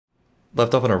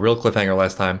left off on a real cliffhanger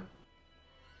last time.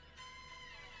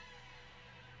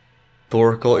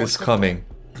 Thorkel is coming.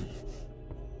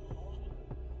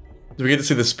 Do we get to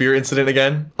see the spear incident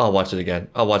again? I'll watch it again.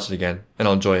 I'll watch it again, and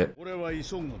I'll enjoy it.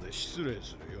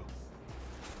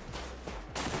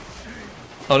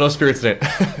 Oh, no spear incident.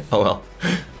 Oh well.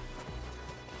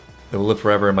 It will live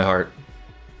forever in my heart.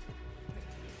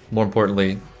 More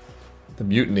importantly, the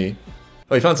mutiny.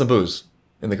 Oh, he found some booze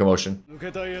in the commotion.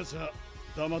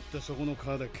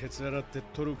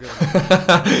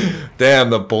 Damn,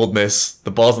 the boldness.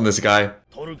 The balls in this guy.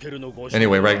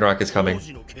 Anyway, Ragnarok is coming.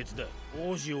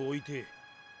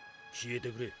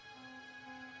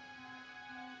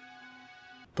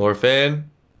 Thorfinn,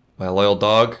 my loyal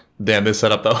dog. Damn, this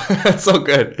setup though. It's so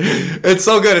good. It's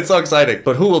so good. It's so exciting.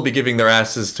 But who will be giving their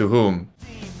asses to whom?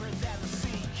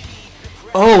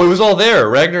 Oh, it was all there.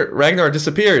 Ragnar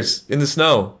disappears in the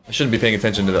snow. I shouldn't be paying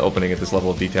attention to the opening at this level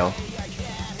of detail.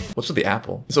 What's with the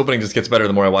apple? This opening just gets better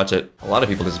the more I watch it. A lot of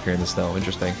people disappear in the snow.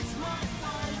 Interesting.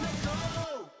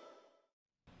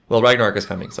 Well, Ragnarok is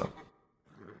coming, so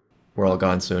we're all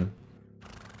gone soon.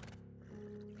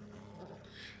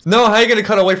 No, how are you gonna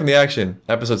cut away from the action?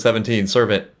 Episode 17,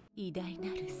 Servant.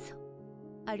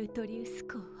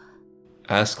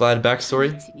 Askladd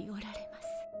backstory?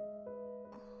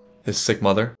 His sick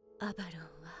mother.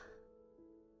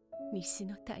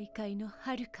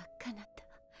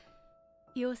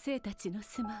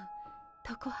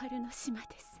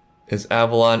 Is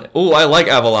Avalon... Oh, I like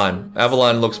Avalon.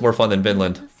 Avalon looks more fun than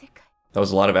Vinland. That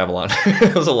was a lot of Avalon.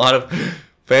 That was a lot of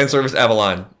fan service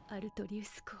Avalon.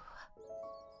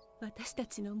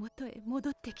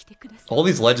 All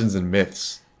these legends and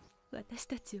myths.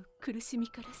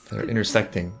 They're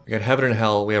intersecting. We got Heaven and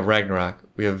Hell, we have Ragnarok,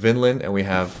 we have Vinland, and we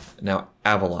have now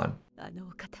Avalon.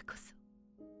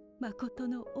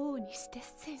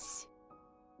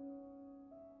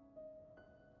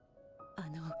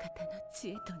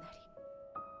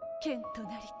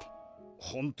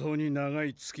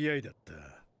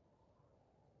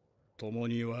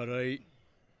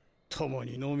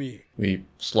 We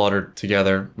slaughtered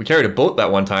together. We carried a boat that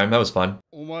one time. That was fun.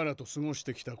 I'm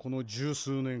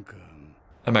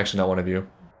actually not one of you.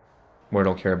 More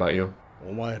don't care about you.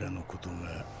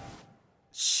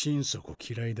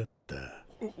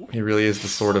 He really is the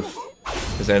sword of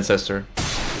his ancestor.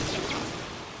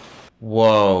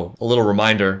 Whoa. A little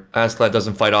reminder. Askladd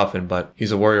doesn't fight often, but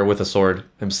he's a warrior with a sword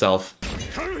himself.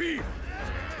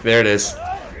 There it is.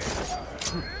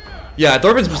 Yeah,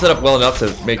 Thorfinn's been set up well enough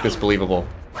to make this believable.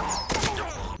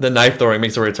 The knife throwing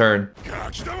makes a return.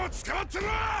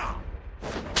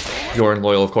 Bjorn,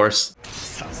 loyal of course.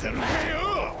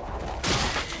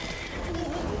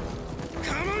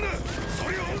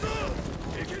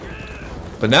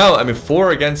 But now, I mean,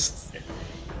 4 against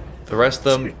the rest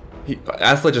of them.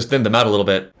 Askladd just thinned them out a little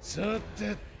bit.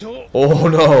 Oh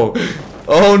no!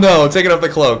 Oh no! Taking off the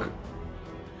cloak.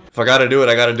 If I gotta do it,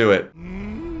 I gotta do it.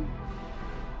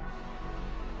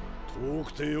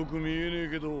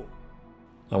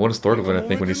 Oh, what is Thorkel gonna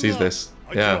think when he sees this?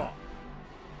 Yeah.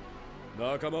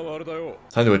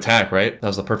 Time to attack, right? That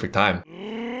was the perfect time.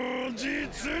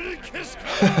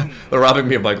 They're robbing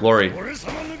me of my glory.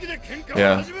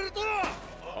 Yeah.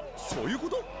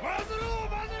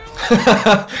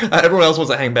 Everyone else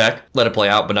wants to hang back, let it play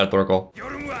out, but not Thorkel.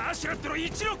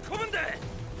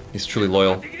 He's truly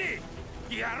loyal.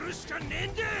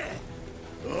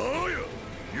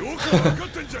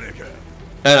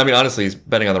 And I mean, honestly, he's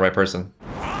betting on the right person.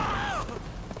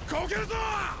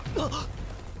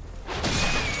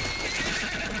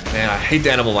 Man, I hate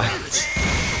the animal violence.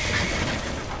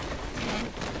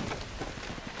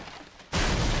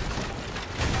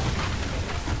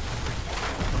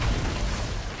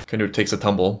 Canoe takes a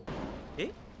tumble.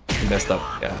 He messed up.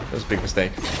 Yeah, that was a big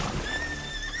mistake.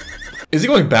 Is he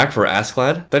going back for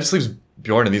Askladd? That just leaves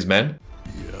Bjorn and these men?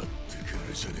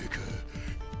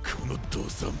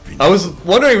 I was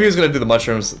wondering if he was going to do the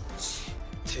mushrooms.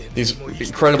 These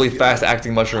incredibly fast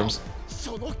acting mushrooms. He's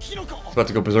about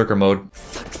to go berserker mode.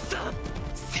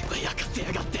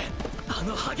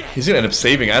 He's going to end up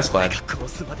saving Askladd.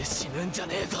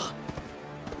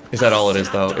 Is that all it is,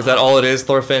 though? Is that all it is,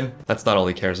 Thorfinn? That's not all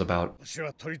he cares about.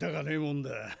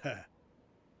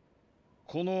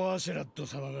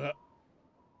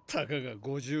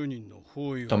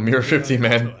 A mere 50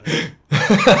 man.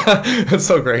 That's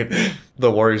so great.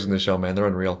 The warriors in the show, man, they're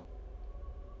unreal.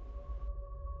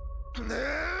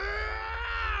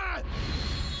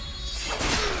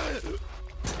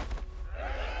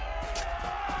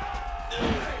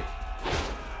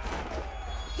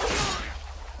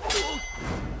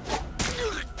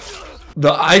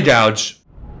 The eye gouge.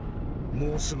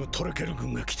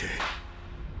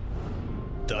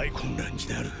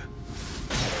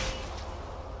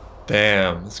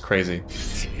 Damn, that's crazy.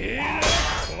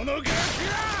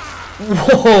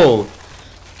 Whoa!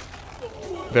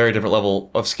 Very different level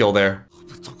of skill there.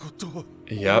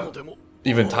 Yep.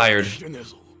 Even tired.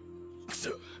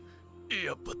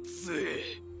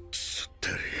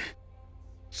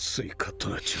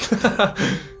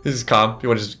 This is calm. You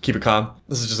want to just keep it calm?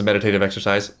 This is just a meditative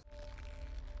exercise.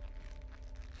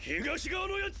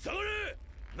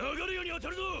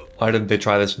 Why didn't they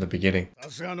try this from the beginning?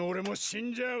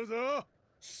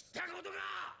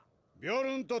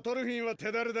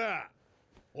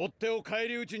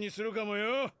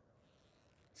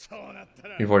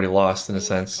 We've already lost, in a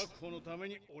sense.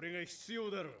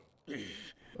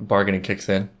 Bargaining kicks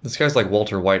in. This guy's like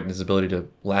Walter White in his ability to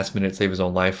last minute save his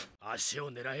own life.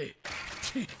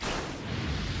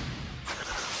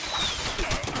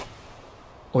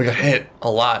 Oh, we got hit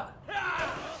a lot.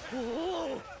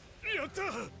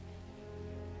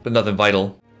 But nothing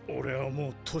vital.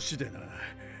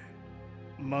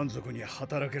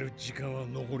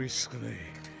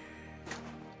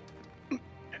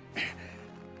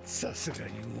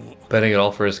 Betting it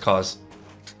all for his cause.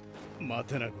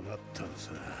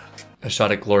 A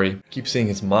shot at glory. Keep seeing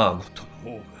his mom.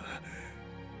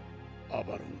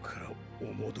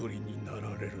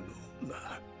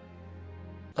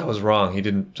 I was wrong. He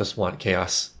didn't just want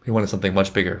chaos. He wanted something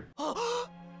much bigger.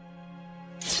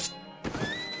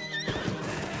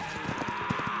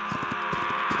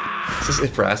 Is this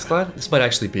it for Askladd? This might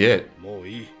actually be it.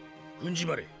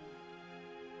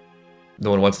 No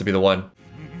one wants to be the one.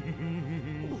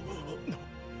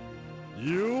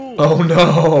 Oh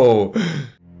no!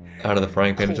 Out of the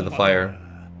frying pan into the fire.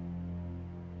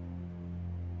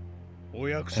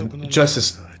 And just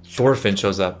as Thorfinn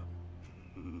shows up.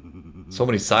 So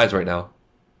many sides right now.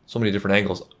 So many different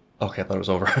angles. Okay, I thought it was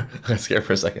over. I got scared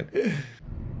for a second.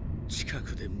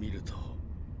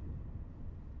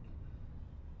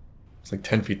 It's like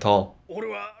 10 feet tall.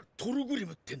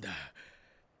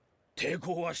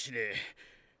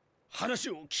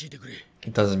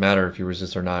 It doesn't matter if you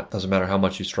resist or not. It doesn't matter how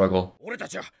much you struggle.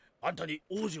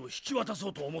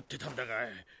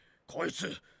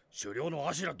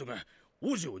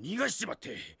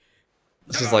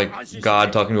 This is like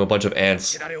God talking to a bunch of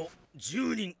ants.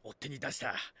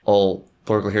 All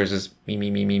Thorkel hears is me, me,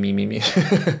 me, me, me, me, me.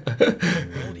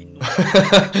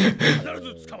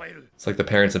 It's like the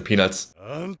parents in Peanuts.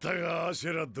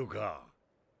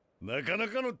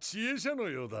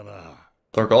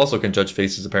 Thorkel also can judge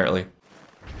faces, apparently.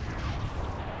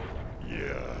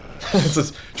 This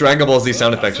is Dragon Ball Z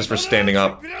sound effects just for standing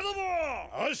up.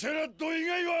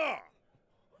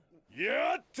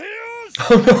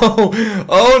 Oh no!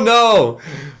 Oh no!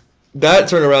 That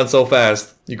turned around so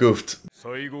fast. You goofed.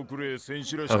 How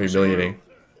humiliating.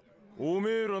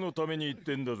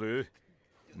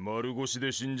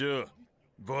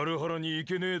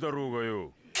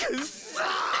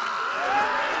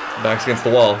 Backs against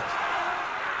the wall.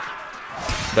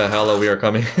 The hell we are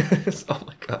coming. Oh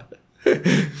my god.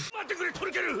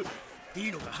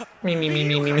 Me, me, me,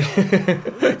 me, me, me.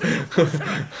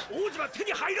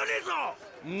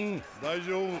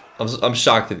 I'm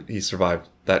shocked that he survived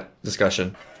that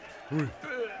discussion.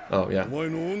 Oh yeah. Oh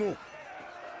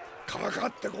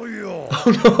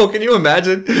no, can you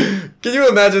imagine? Can you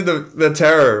imagine the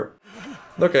terror?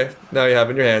 Okay, now you have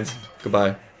it in your hands.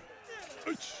 Goodbye.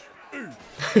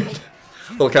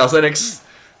 Little calisthenics.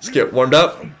 Just get warmed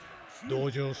up. Oh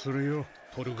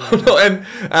no, and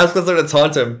Askeladd started to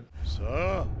taunt him.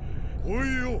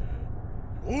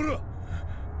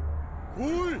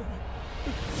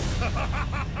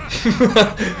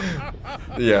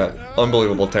 Yeah,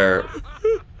 unbelievable terror.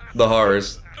 The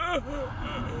horrors.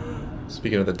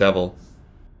 Speaking of the devil.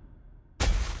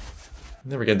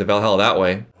 Never get into Valhalla that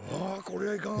way.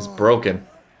 He's broken.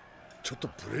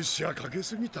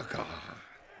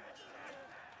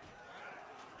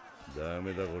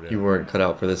 You weren't cut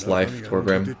out for this life,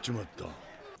 Torgrim.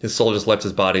 His soul just left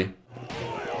his body.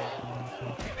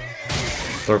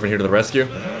 Thorfinn here to the rescue.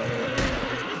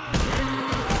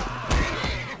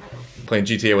 Playing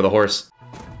GTA with a horse.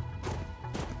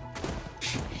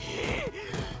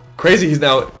 Crazy, he's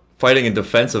now fighting in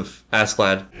defense of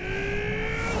Askladd.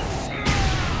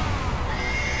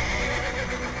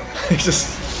 He's just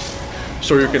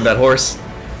shoryuken that horse.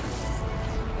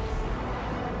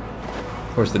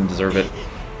 Horse didn't deserve it.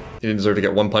 He didn't deserve to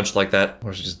get one punch like that.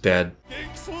 Horse is just dead.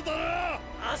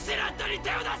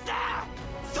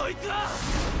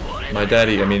 My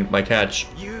daddy, I mean, my catch.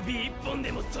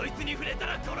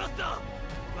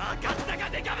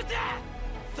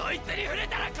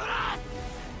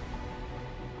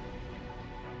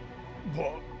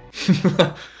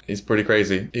 He's pretty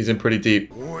crazy. He's in pretty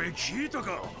deep.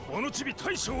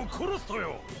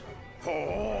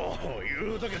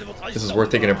 This is worth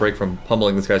taking a break from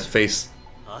pummeling this guy's face.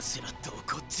 That's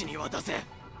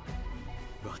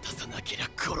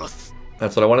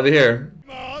what I wanted to hear.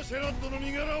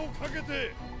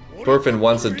 Thorfinn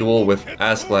wants a duel with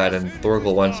Askladd, and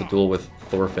Thorgal wants a duel with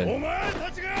Thorfinn.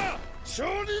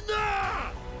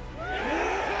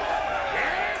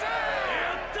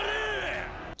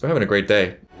 They're having a great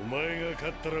day.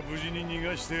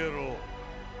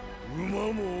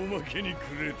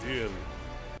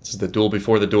 This is the duel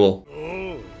before the duel.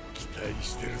 I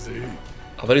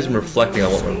bet he's been reflecting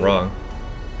on what went wrong.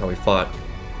 How he fought.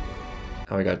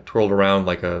 How he got twirled around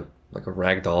like a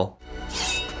rag doll.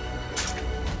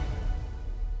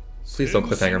 Please don't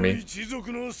cliffhanger me.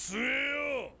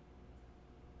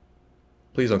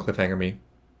 Please don't cliffhanger me.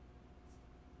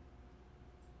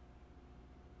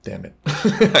 Damn it.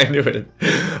 I knew it.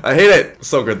 I hate it.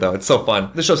 So good though. It's so fun.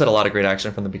 This show's had a lot of great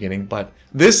action from the beginning, but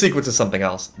this sequence is something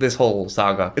else. This whole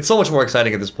saga. It's so much more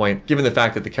exciting at this point, given the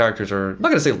fact that the characters are, I'm not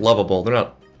gonna say lovable. They're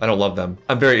not, I don't love them.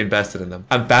 I'm very invested in them.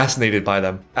 I'm fascinated by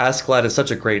them. Askeladd is such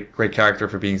a great character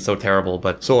for being so terrible,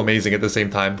 but so amazing at the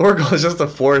same time. Thorgal is just a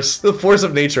force, the force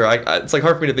of nature. It's like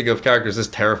hard for me to think of characters this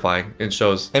terrifying in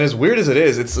shows. And as weird as it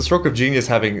is, it's a stroke of genius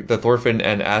having the Thorfinn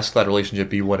and Askladd relationship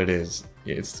be what it is.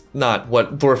 It's not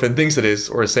what Thorfinn thinks it is,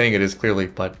 or is saying it is clearly,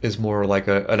 but is more like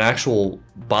an actual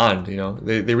bond, you know?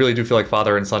 They really do feel like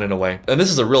father and son in a way. And this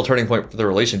is a real turning point for the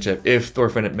relationship if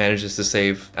Thorfinn manages to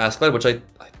save Askladd, which I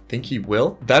think he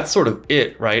will. That's sort of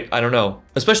it, right? I don't know.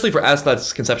 Especially for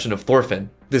Askeladd's conception of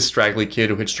Thorfinn. This straggly kid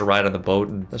who hitched a ride on the boat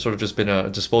and has sort of just been a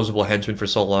disposable henchman for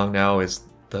so long now is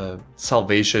the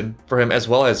salvation for him, as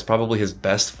well as probably his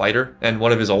best fighter and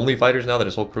one of his only fighters now that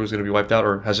his whole crew is going to be wiped out,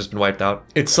 or has just been wiped out.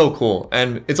 It's so cool,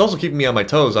 and it's also keeping me on my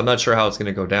toes. I'm not sure how it's going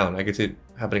to go down. I could see it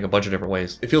happening a bunch of different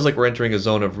ways. It feels like we're entering a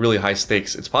zone of really high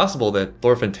stakes. It's possible that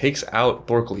Thorfinn takes out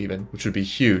Thorkel even, which would be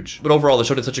huge. But overall, the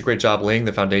show did such a great job laying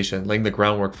the foundation, laying the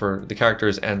groundwork for the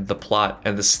characters and the plot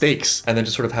and the stakes, and then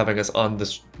just sort of having us on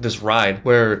this ride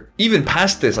where even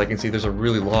past this, I can see there's a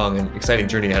really long and exciting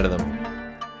journey ahead of them.